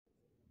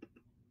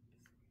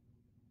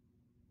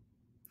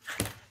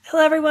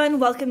Hello everyone,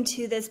 welcome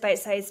to this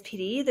bite-sized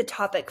PD. The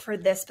topic for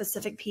this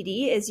specific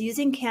PD is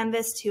using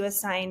Canvas to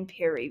assign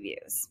peer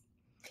reviews.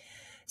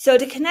 So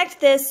to connect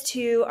this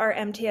to our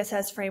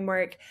MTSS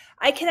framework,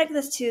 I connect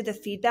this to the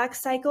feedback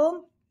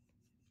cycle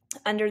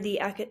under the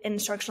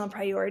instructional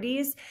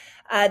priorities.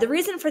 The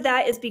reason for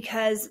that is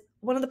because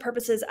one of the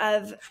purposes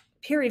of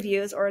peer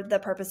reviews, or the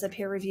purpose of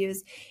peer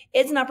reviews,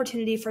 is an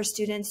opportunity for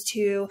students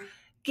to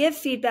give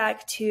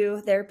feedback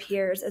to their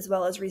peers as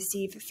well as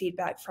receive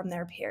feedback from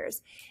their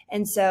peers.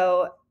 And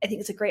so I think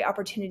it's a great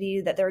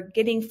opportunity that they're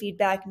getting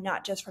feedback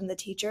not just from the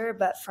teacher,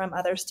 but from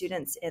other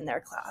students in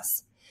their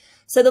class.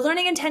 So the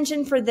learning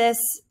intention for this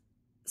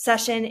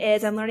session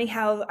is I'm learning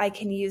how I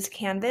can use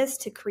Canvas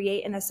to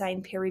create and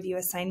assign peer review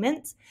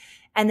assignments.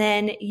 And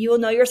then you will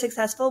know you're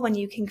successful when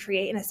you can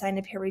create and assign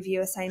a peer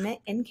review assignment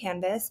in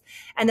Canvas,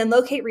 and then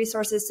locate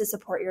resources to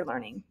support your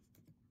learning.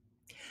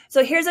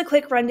 So here's a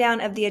quick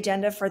rundown of the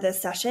agenda for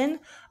this session.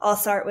 I'll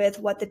start with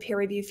what the peer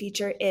review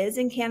feature is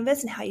in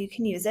Canvas and how you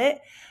can use it.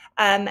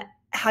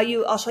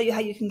 I'll show you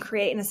how you can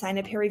create and assign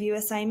a peer review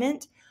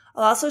assignment.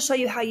 I'll also show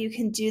you how you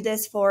can do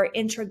this for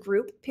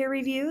intra-group peer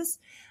reviews.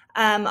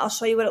 I'll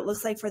show you what it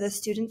looks like for the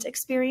student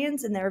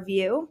experience and their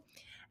view,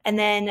 and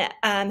then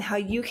how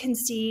you can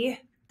see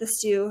the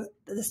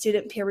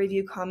student peer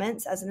review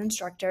comments as an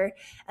instructor,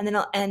 and then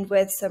I'll end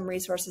with some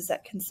resources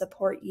that can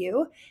support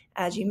you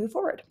as you move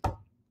forward.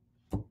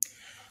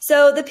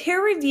 So the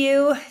peer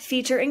review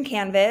feature in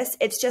Canvas,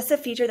 it's just a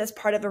feature that's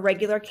part of a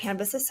regular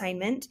Canvas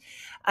assignment.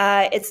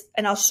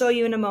 And I'll show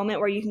you in a moment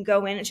where you can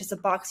go in. It's just a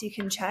box you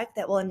can check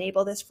that will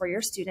enable this for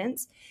your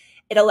students.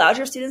 It allows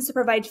your students to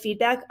provide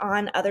feedback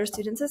on other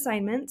students'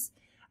 assignments.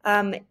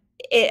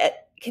 It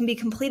can be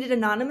completed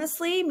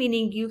anonymously,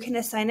 meaning you can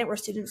assign it where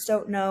students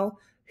don't know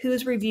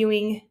who's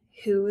reviewing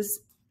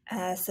whose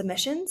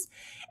submissions.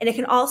 And it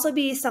can also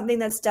be something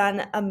that's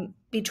done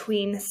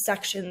between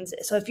sections.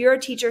 So if you're a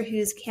teacher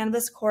whose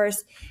Canvas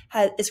course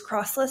is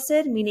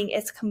cross-listed, meaning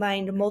it's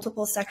combined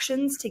multiple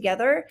sections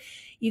together,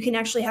 you can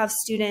actually have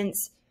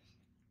students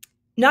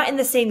not in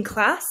the same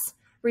class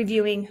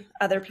reviewing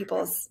other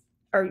people's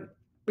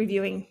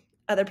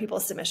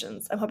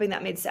submissions. I'm hoping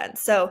that made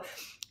sense. So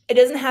it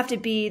doesn't have to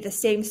be the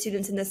same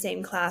students in the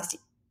same class,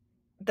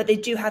 but they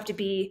do have to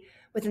be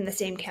within the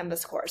same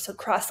Canvas course. So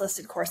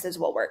cross-listed courses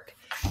will work.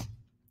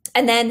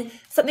 And then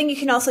something you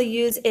can also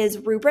use is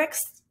rubrics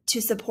to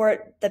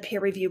support the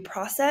peer review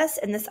process.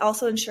 And this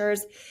also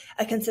ensures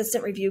a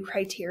consistent review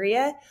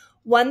criteria.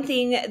 One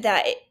thing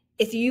that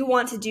if you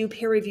want to do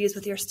peer reviews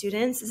with your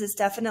students, this is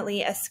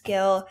definitely a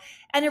skill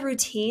and a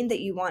routine that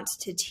you want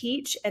to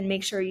teach, and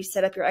make sure you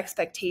set up your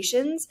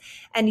expectations,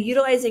 and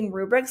utilizing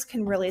rubrics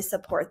can really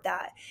support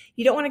that.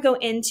 You don't want to go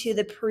into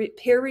the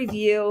peer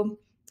review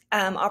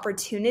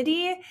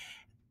opportunity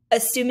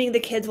assuming the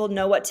kids will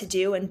know what to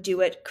do and do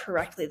it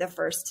correctly the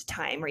first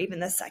time or even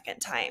the second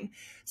time.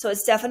 So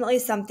it's definitely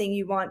something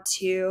you want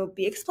to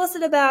be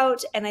explicit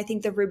about. And I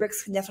think the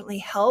rubrics can definitely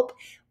help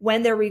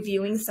when they're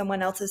reviewing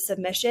someone else's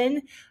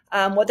submission,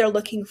 what they're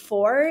looking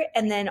for,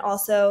 and then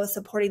also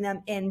supporting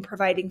them in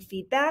providing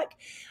feedback.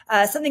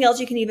 Something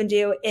else you can even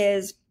do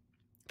is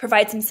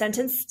provide some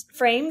sentence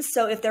frames.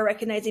 So if they're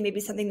recognizing maybe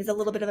something needs a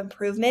little bit of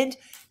improvement,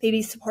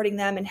 maybe supporting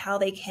them in how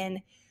they can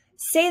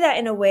say that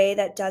in a way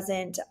that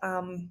doesn't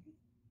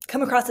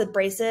come across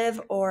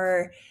abrasive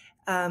or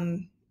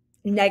in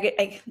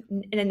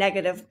a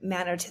negative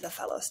manner to the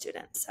fellow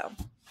student.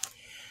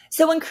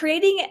 So when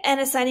creating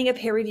and assigning a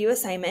peer review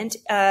assignment,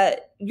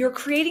 you're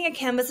creating a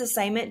Canvas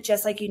assignment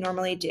just like you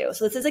normally do.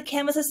 So this is a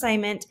Canvas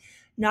assignment,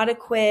 not a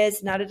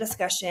quiz, not a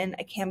discussion,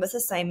 a Canvas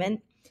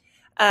assignment.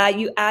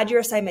 You add your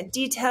assignment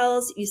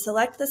details, you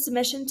select the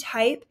submission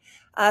type.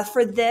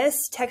 For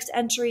this, text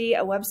entry,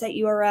 a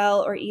website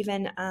URL, or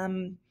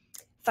even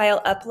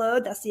file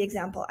upload. That's the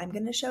example I'm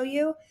going to show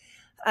you.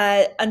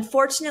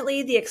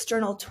 Unfortunately, the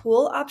external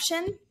tool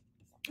option,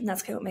 and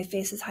that's kind of what my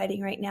face is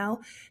hiding right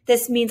now.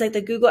 This means like the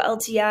Google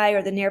LTI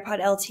or the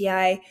Nearpod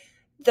LTI,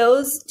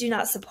 those do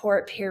not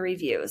support peer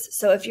reviews.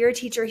 So if you're a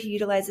teacher who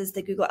utilizes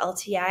the Google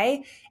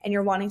LTI and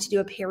you're wanting to do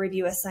a peer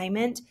review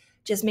assignment,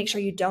 just make sure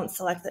you don't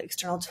select the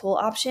external tool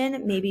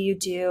option. Maybe you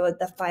do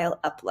the file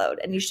upload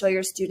and you show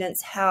your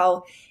students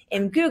how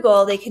in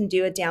Google they can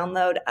do a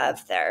download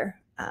of their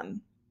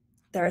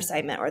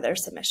assignment or their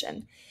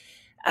submission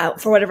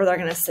for whatever they're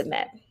going to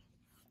submit.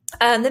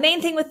 The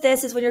main thing with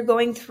this is when you're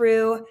going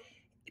through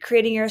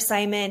creating your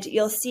assignment,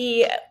 you'll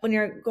see when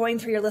you're going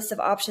through your list of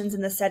options in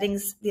the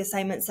settings, the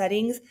assignment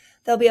settings,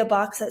 there'll be a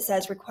box that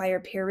says require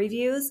peer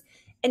reviews.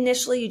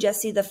 Initially, you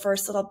just see the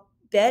first little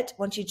bit.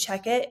 Once you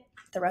check it,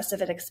 the rest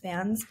of it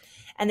expands,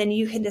 and then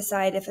you can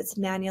decide if it's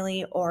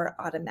manually or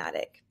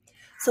automatic.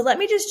 So let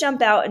me just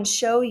jump out and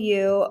show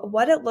you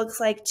what it looks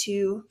like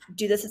to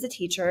do this as a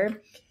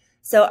teacher.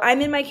 So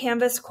I'm in my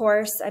Canvas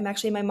course. I'm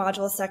actually in my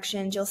module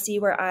sections. You'll see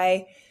where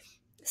I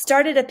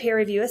started a peer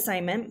review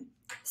assignment.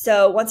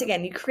 So once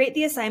again, you create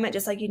the assignment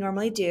just like you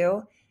normally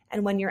do.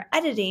 And when you're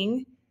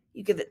editing,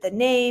 you give it the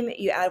name,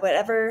 you add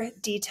whatever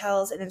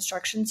details and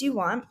instructions you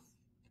want.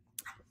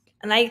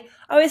 And I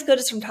always go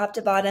just from top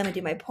to bottom and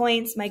do my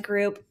points, my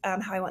group, how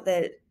I want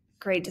the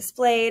grade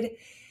displayed.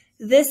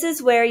 This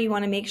is where you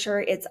want to make sure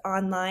it's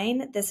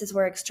online. This is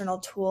where external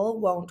tool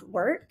won't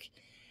work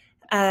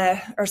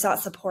or it's not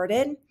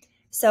supported.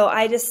 So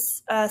I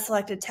just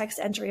selected text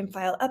entry and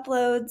file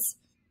uploads.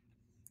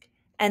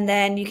 And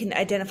then you can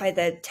identify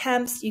the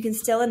attempts. You can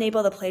still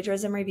enable the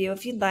plagiarism review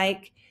if you'd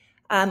like.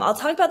 I'll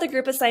talk about the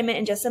group assignment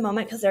in just a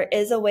moment because there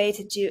is a way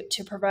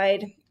to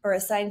provide or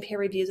assign peer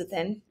reviews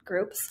within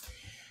groups.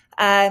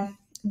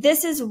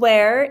 This is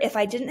where, if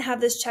I didn't have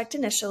this checked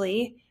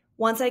initially,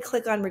 once I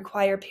click on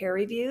require peer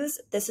reviews,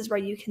 this is where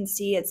you can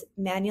see it's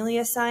manually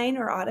assign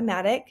or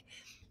automatic.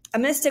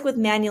 I'm going to stick with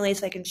manually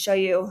so I can show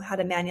you how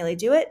to manually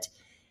do it.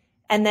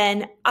 And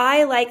then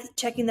I like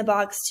checking the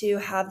box to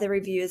have the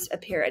reviews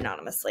appear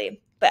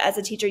anonymously. But as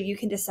a teacher, you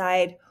can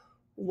decide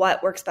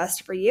what works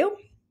best for you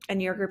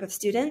and your group of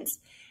students.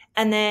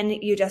 And then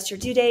you adjust your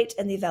due date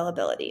and the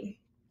availability.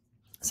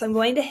 So I'm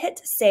going to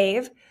hit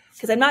save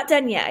because I'm not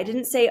done yet. I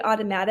didn't say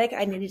automatic.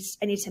 I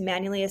need to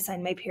manually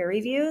assign my peer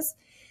reviews.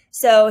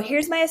 So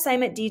here's my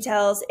assignment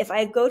details. If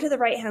I go to the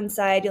right-hand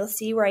side, you'll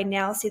see where I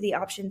now see the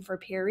option for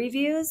peer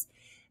reviews.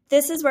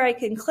 This is where I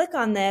can click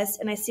on this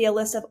and I see a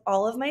list of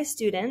all of my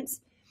students.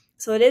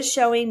 So it is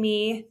showing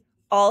me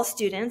all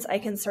students. I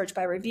can search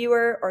by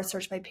reviewer or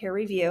search by peer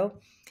review.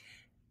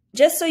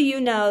 Just so you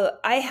know,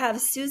 I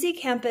have Susie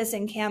Campus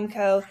and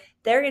Camco.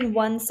 They're in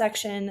one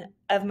section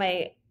of in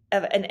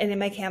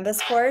my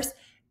Canvas course.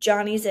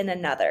 Johnny's in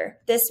another.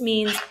 This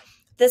means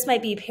this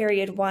might be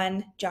period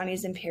 1,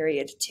 Johnny's in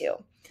period 2.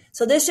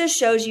 So this just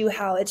shows you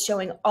how it's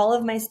showing all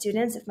of my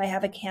students if I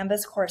have a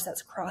Canvas course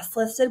that's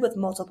cross-listed with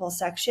multiple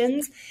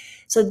sections.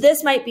 So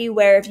this might be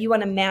where if you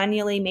want to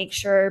manually make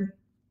sure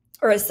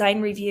or assign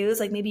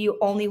reviews, like maybe you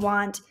only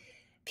want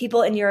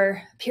people in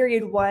your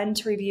period 1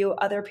 to review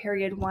other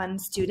period 1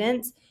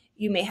 students,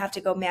 you may have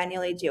to go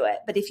manually do it.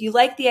 But if you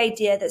like the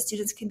idea that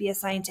students can be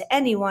assigned to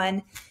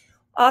anyone,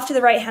 off to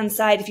the right-hand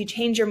side, if you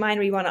change your mind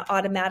where you want to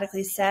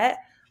automatically set,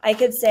 I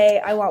could say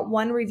I want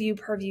 1 review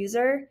per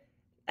user,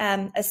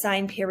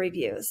 assign peer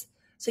reviews.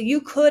 So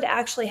you could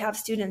actually have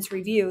students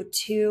review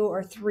 2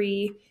 or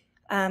 3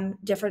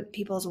 different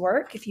people's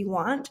work if you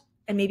want.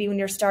 And maybe when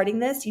you're starting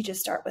this, you just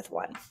start with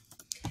 1.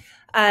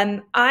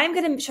 I'm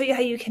going to show you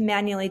how you can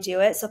manually do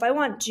it. So if I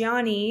want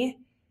Johnny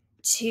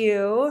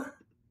to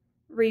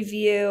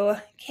review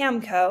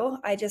Camco,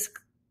 I just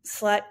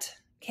select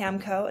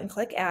Camco and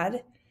click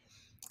add.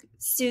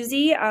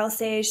 Susie, I'll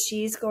say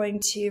she's going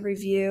to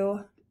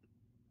review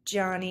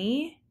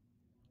Johnny.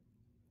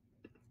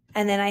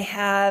 And then I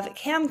have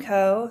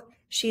Camco,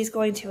 she's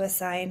going to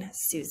assign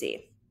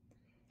Susie.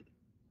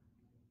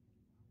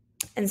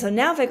 And so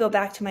now if I go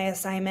back to my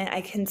assignment,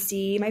 I can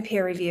see my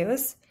peer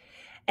reviews.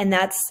 And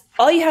that's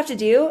all you have to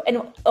do.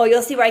 And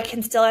you'll see where I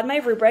can still add my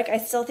rubric. I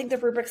still think the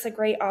rubric's a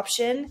great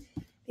option.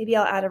 Maybe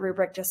I'll add a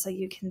rubric just so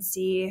you can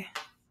see.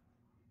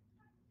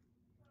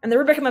 And the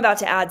rubric I'm about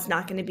to add is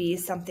not going to be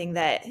something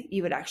that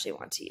you would actually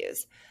want to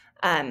use.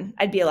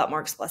 I'd be a lot more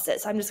explicit.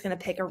 So I'm just going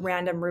to pick a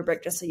random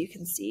rubric just so you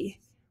can see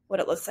what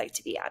it looks like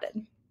to be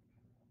added.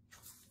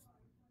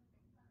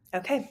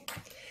 Okay.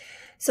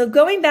 So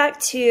going back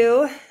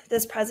to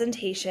this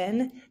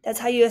presentation, that's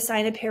how you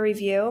assign a peer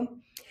review.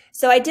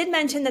 So I did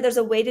mention that there's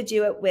a way to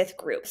do it with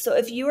groups. So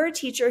if you are a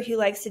teacher who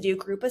likes to do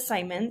group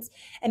assignments,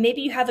 and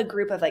maybe you have a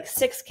group of like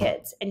 6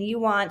 kids and you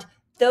want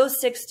those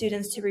 6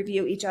 students to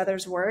review each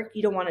other's work,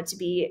 you don't want it to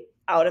be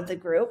out of the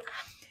group.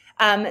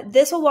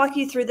 This will walk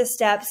you through the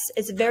steps.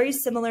 It's very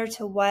similar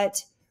to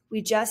what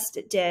we just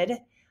did.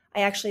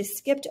 I actually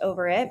skipped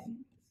over it.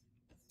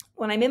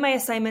 When I'm in my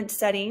assignment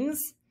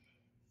settings,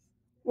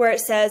 where it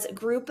says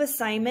group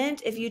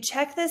assignment, if you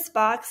check this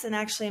box, and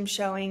actually I'm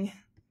showing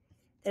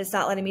that it's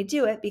not letting me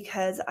do it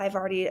because I've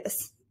already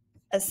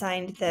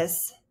assigned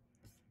this.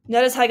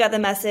 Notice how I got the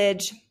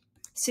message,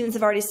 students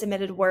have already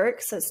submitted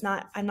work, so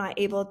I'm not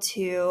able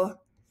to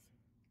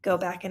go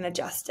back and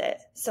adjust it.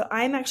 So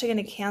I'm actually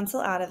going to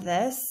cancel out of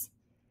this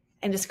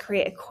and just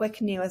create a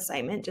quick new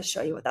assignment to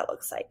show you what that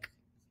looks like.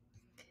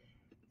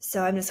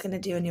 So I'm just going to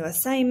do a new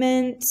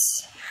assignment.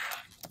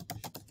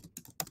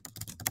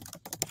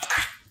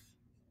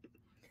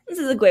 This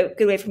is a good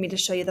way for me to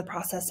show you the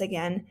process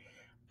again.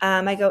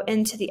 I go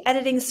into the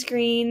editing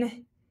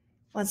screen.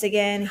 Once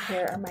again,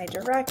 here are my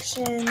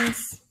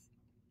directions.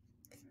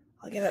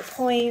 I'll give it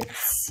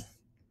points.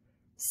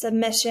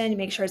 Submission,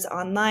 make sure it's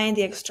online.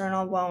 The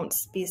external won't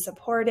be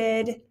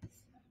supported.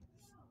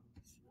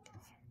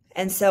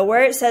 And so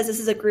where it says this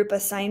is a group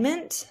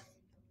assignment,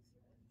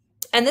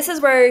 and this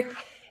is where,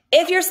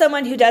 if you're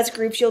someone who does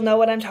groups, you'll know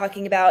what I'm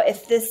talking about.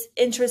 If this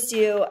interests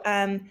you,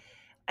 I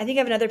think I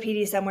have another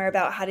PD somewhere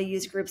about how to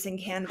use groups in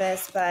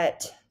Canvas,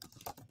 but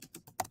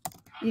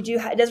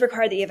it does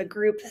require that you have a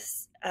group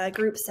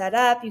set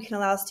up. You can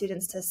allow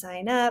students to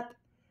sign up.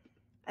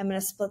 I'm going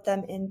to split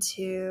them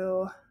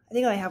into, I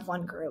think I only have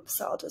 1 group,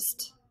 so I'll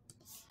just,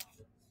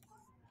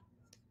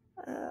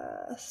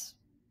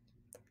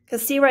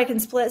 because see where I can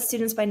split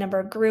students by number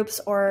of groups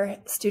or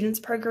students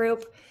per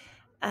group.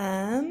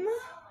 I'm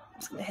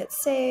just going to hit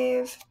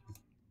save.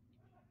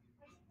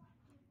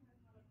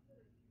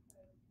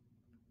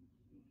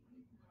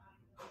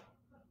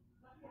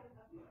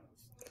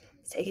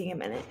 taking a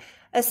minute.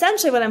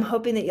 Essentially what I'm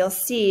hoping that you'll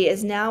see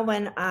is now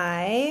when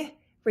I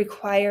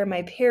require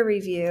my peer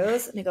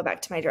reviews, let me go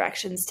back to my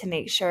directions to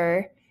make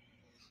sure.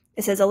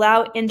 It says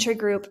allow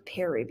intergroup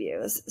peer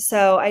reviews.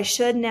 So I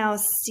should now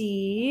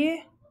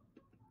see,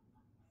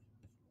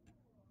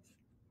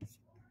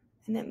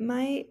 and it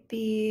might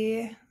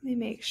be, let me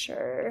make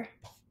sure.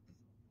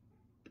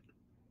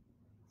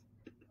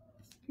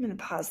 I'm going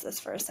to pause this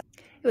for a second.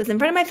 It was in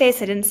front of my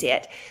face, I didn't see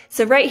it.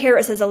 So right here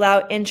it says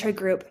allow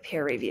intergroup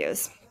peer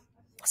reviews.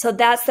 So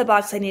that's the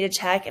box I need to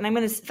check. And I'm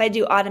going to, if I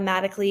do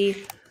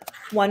automatically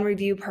 1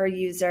 review per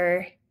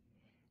user,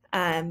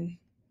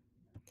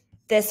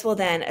 this will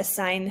then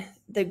assign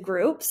the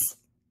groups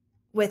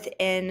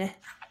within,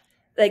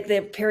 like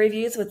the peer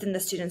reviews within the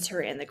students who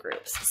are in the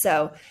groups.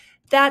 So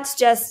that's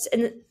just,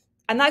 and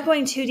I'm not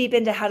going too deep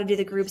into how to do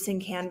the groups in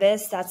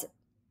Canvas. That's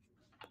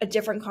a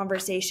different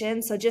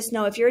conversation. So just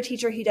know if you're a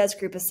teacher who does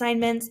group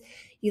assignments,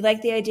 you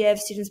like the idea of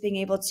students being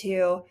able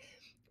to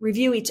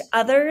review each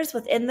other's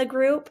within the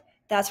group,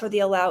 that's where the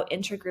allow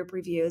intergroup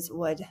reviews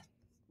would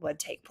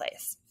take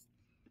place.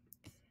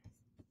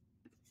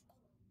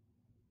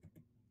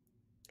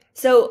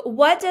 So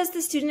what does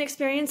the student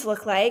experience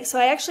look like? So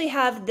I actually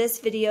have this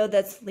video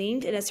that's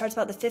linked, and it starts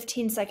about the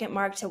 15-second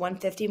mark to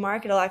 150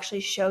 mark. It'll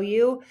actually show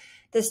you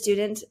the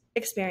student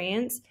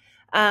experience.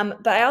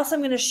 But I also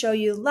am going to show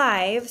you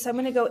live. So I'm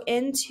going to go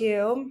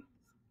into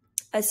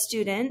a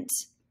student.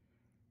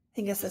 I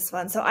think it's this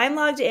one. So I'm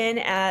logged in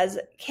as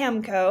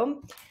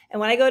Camco. And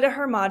when I go to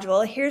her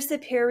module, here's the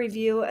peer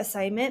review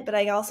assignment, but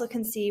I also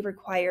can see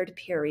required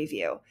peer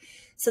review.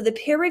 So the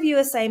peer review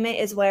assignment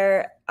is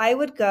where I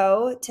would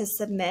go to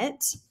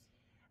submit.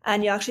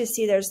 And you actually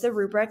see there's the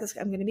rubric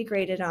I'm going to be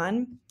graded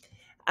on.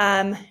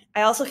 I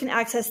also can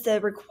access the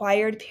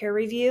required peer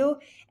review.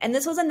 And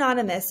this was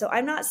anonymous, so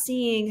I'm not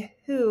seeing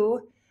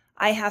who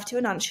I have to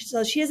anonymize.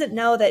 So she doesn't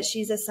know that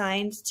she's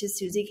assigned to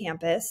Susie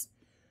Campus.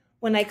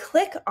 When I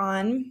click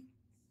on,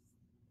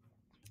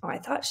 oh, I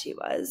thought she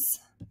was.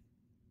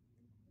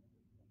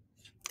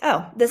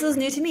 Oh, this is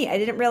new to me. I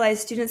didn't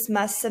realize students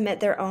must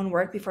submit their own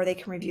work before they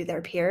can review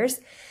their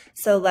peers.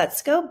 So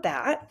let's go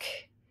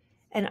back,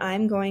 and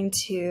I'm going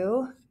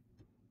to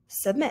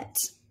submit.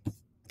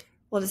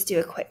 We'll just do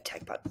a quick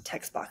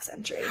text box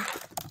entry.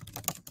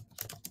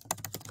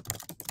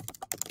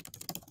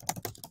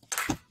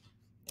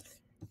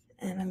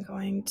 And I'm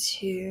going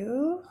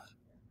to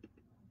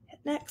hit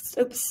next.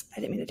 Oops, I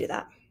didn't mean to do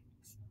that.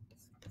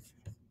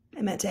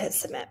 I meant to hit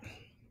submit.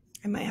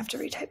 I might have to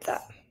retype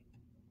that.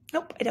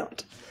 Nope, I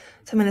don't.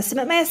 So I'm going to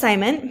submit my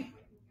assignment.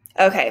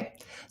 Okay,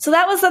 so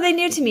that was something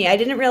new to me. I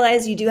didn't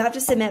realize you do have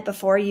to submit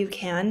before you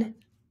can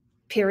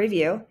peer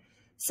review.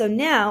 So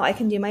now I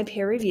can do my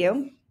peer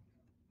review.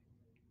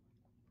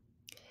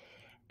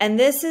 And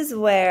this is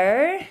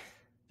where, if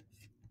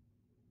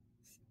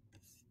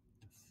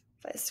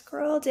I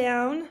scroll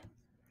down,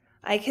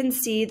 I can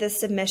see the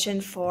submission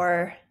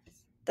for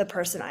the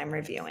person I'm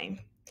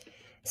reviewing.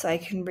 So I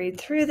can read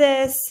through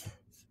this,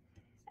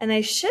 and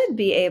I should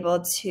be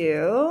able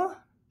to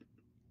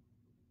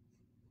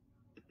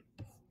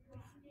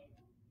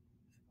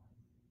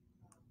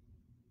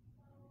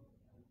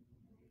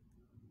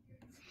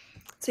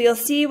so you'll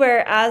see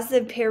where as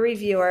the peer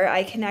reviewer,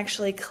 I can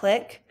actually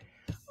click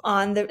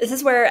on the, this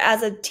is where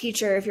as a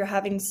teacher, if you're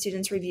having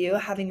students review,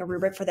 having a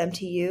rubric for them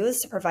to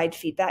use to provide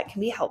feedback can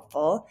be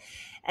helpful.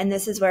 And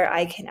this is where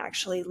I can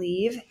actually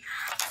leave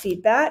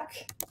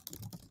feedback.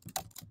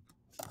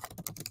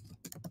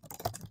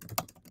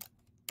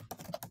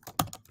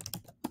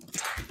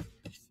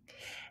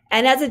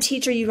 And as a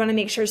teacher, you want to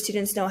make sure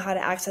students know how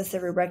to access the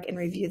rubric and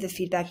review the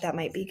feedback that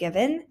might be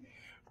given.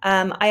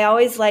 I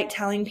always like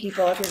telling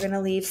people if you're going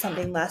to leave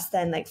something less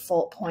than like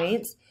full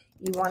points,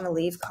 you want to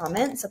leave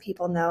comments so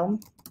people know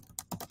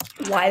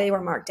why they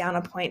were marked down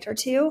a point or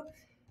two.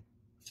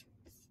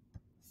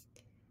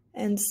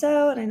 And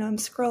so, and I know I'm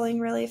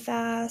scrolling really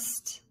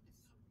fast.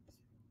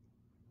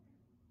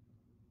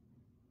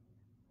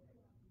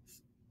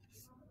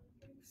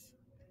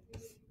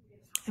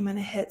 I'm going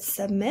to hit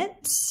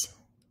submit.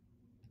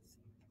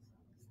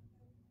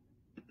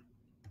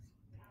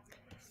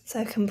 So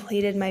I've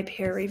completed my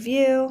peer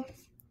review.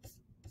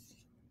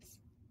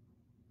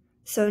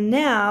 So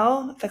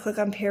now, if I click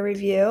on peer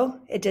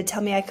review, it did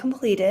tell me I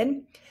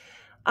completed.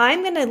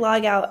 I'm going to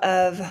log out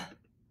of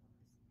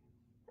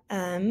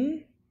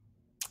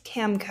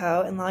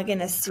Camco and log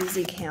in as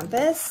Susie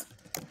Campus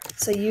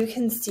so you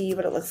can see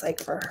what it looks like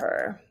for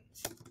her.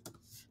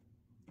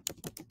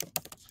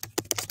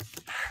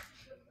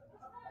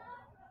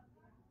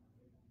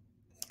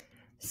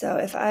 So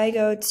if I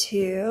go to,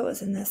 it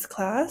was in this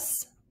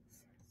class,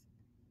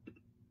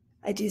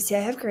 I do see I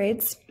have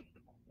grades.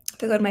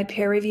 If I go to my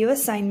peer review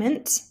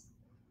assignment,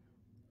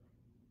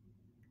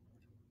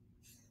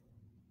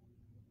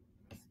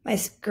 my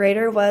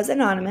grader was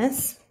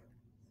anonymous.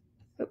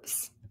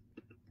 Oops,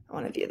 I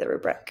want to view the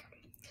rubric.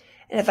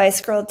 And if I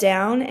scroll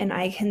down and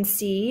I can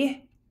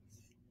see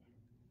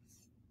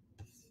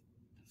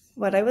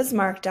what I was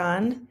marked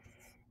on,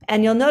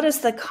 and you'll notice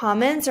the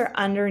comments are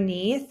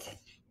underneath.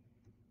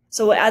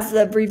 So as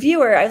the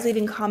reviewer, I was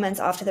leaving comments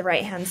off to the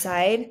right-hand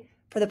side.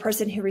 For the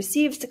person who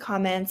receives the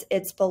comments,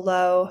 it's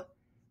below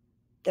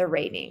the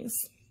ratings.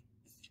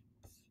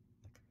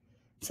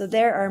 So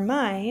there are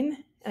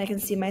mine, and I can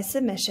see my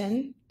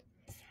submission.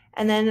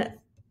 And then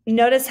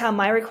notice how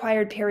my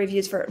required peer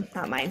reviews for,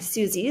 not mine,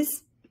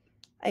 Susie's.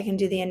 I can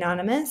do the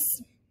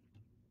anonymous.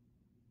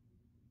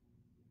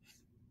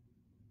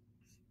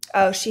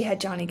 Oh, she had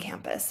Johnny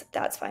Campus.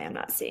 That's why I'm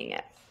not seeing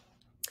it.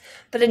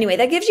 But anyway,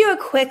 that gives you a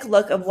quick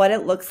look of what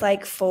it looks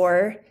like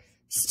for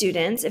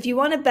students. If you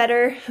want a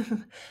better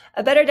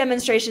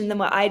demonstration than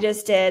what I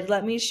just did,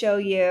 let me show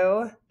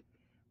you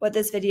what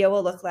this video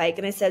will look like.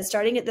 And I said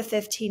starting at the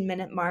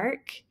 15-minute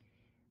mark.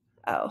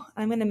 Oh,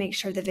 I'm going to make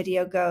sure the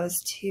video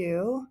goes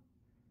to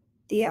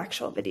the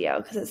actual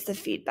video because it's the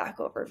feedback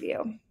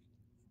overview.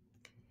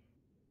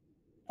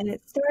 And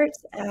it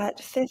starts at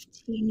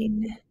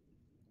 15.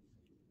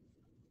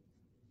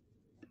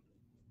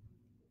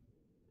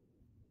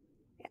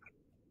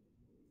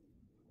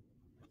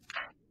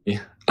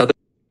 Yeah.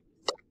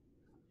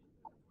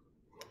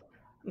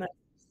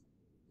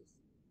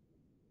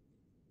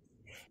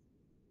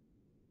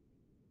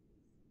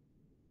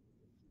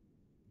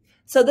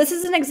 So this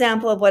is an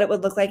example of what it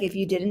would look like if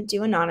you didn't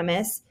do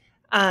anonymous.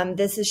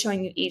 This is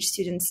showing you each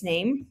student's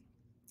name.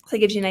 So it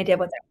gives you an idea of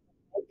what that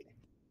looks like.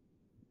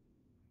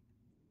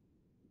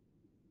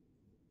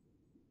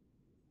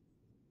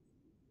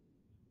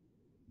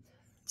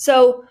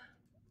 So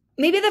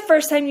maybe the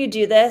first time you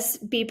do this,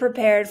 be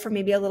prepared for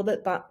maybe a little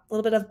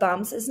bit of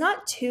bumps. It's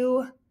not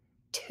too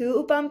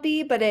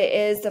bumpy, but it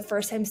is the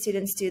first time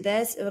students do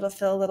this. It'll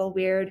feel a little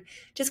weird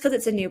just because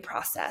it's a new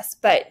process.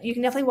 But you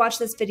can definitely watch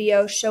this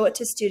video, show it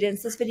to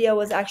students. This video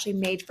was actually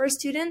made for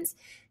students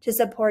to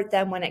support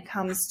them when it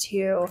comes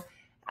to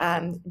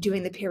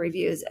doing the peer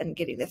reviews and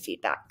getting the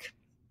feedback.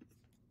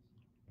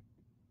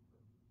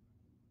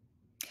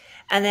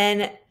 And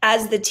then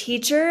as the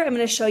teacher, I'm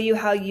going to show you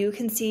how you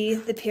can see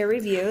the peer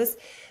reviews.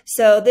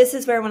 So this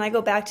is where when I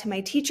go back to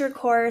my teacher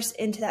course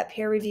into that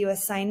peer review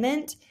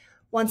assignment,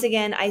 once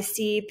again, I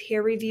see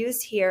peer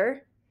reviews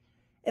here.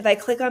 If I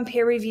click on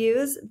peer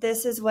reviews,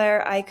 this is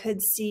where I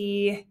could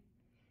see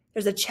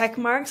there's a check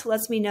mark. So it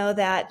lets me know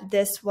that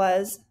this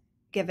was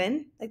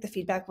given, like the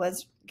feedback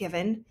was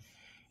given.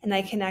 And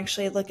I can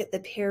actually look at the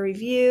peer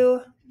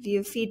review,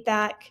 view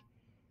feedback.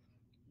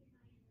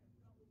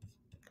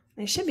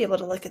 I should be able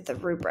to look at the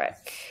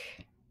rubric.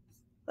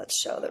 Let's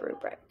show the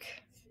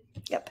rubric.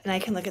 Yep, and I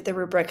can look at the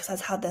rubric because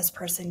that's how this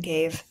person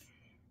gave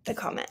the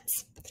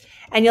comments.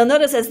 And you'll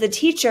notice as the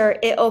teacher,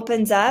 it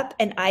opens up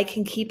and I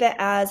can keep it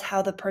as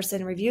how the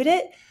person reviewed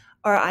it,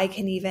 or I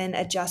can even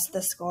adjust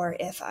the score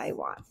if I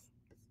want.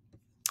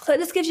 So it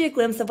just gives you a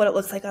glimpse of what it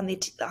looks like on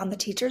the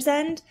teacher's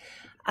end.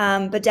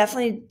 But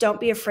definitely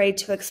don't be afraid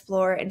to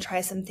explore and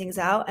try some things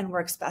out and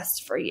works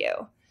best for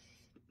you.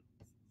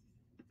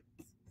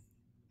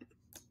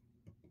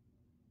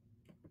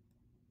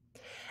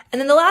 And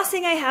then the last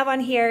thing I have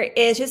on here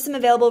is just some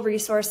available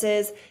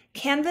resources.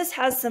 Canvas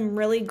has some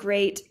really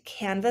great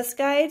Canvas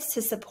guides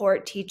to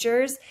support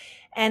teachers.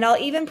 And I'll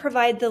even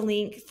provide the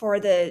link for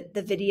the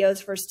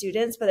videos for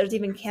students, but there's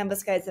even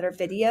Canvas guides that are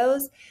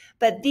videos.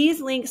 But these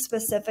links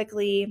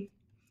specifically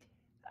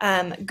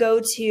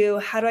go to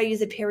how do I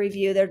use a peer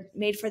review. They're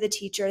made for the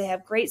teacher. They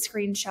have great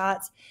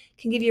screenshots,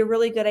 can give you a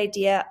really good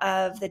idea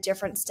of the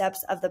different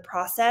steps of the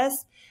process.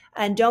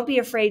 And don't be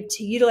afraid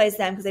to utilize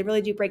them because they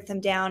really do break them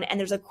down. And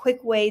there's a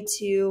quick way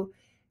to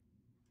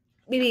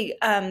maybe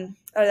or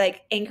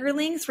like anchor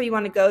links where you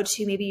want to go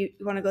to. Maybe you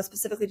want to go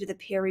specifically to the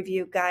peer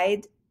review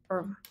guide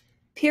or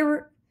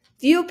peer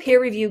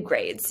review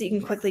grades. So you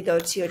can quickly go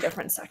to a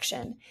different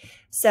section.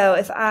 So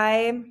if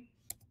I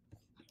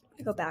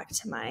go back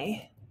to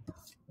my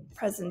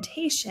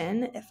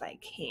presentation, if I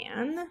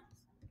can,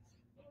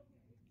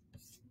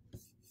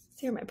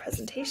 see where my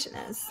presentation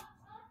is.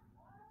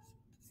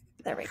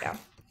 There we go.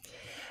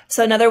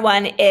 So another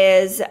one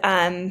is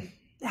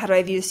how do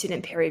I view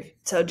student peer review?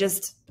 So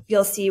just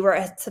you'll see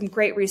where some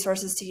great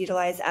resources to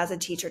utilize as a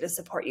teacher to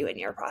support you in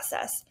your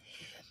process.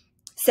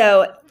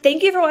 So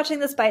thank you for watching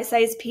this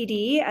bite-sized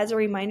PD. As a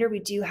reminder,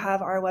 we do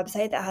have our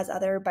website that has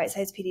other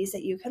bite-sized PDs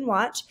that you can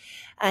watch.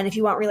 And if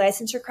you want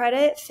relicensure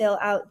credit, fill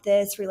out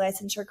this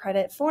relicensure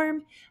credit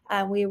form.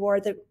 We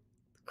award the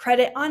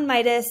credit on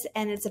Midas,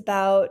 and it's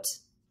about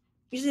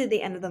usually at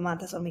the end of the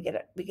month is when we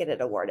get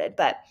it awarded,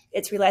 but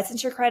it's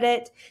relicensure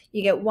credit.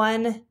 You get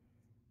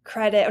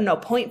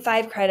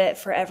 0.5 credit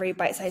for every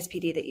bite-sized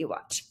PD that you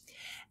watch.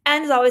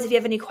 And as always, if you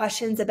have any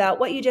questions about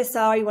what you just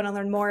saw, or you want to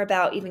learn more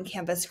about even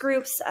Canvas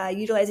groups,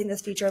 utilizing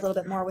this feature a little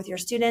bit more with your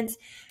students,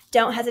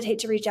 don't hesitate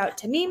to reach out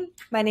to me.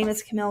 My name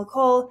is Camille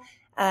Cole,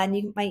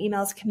 and my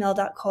email is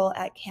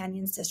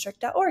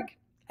camille.cole@canyonsdistrict.org.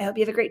 I hope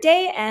you have a great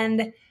day,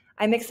 and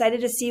I'm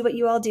excited to see what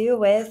you all do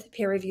with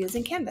peer reviews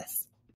in Canvas.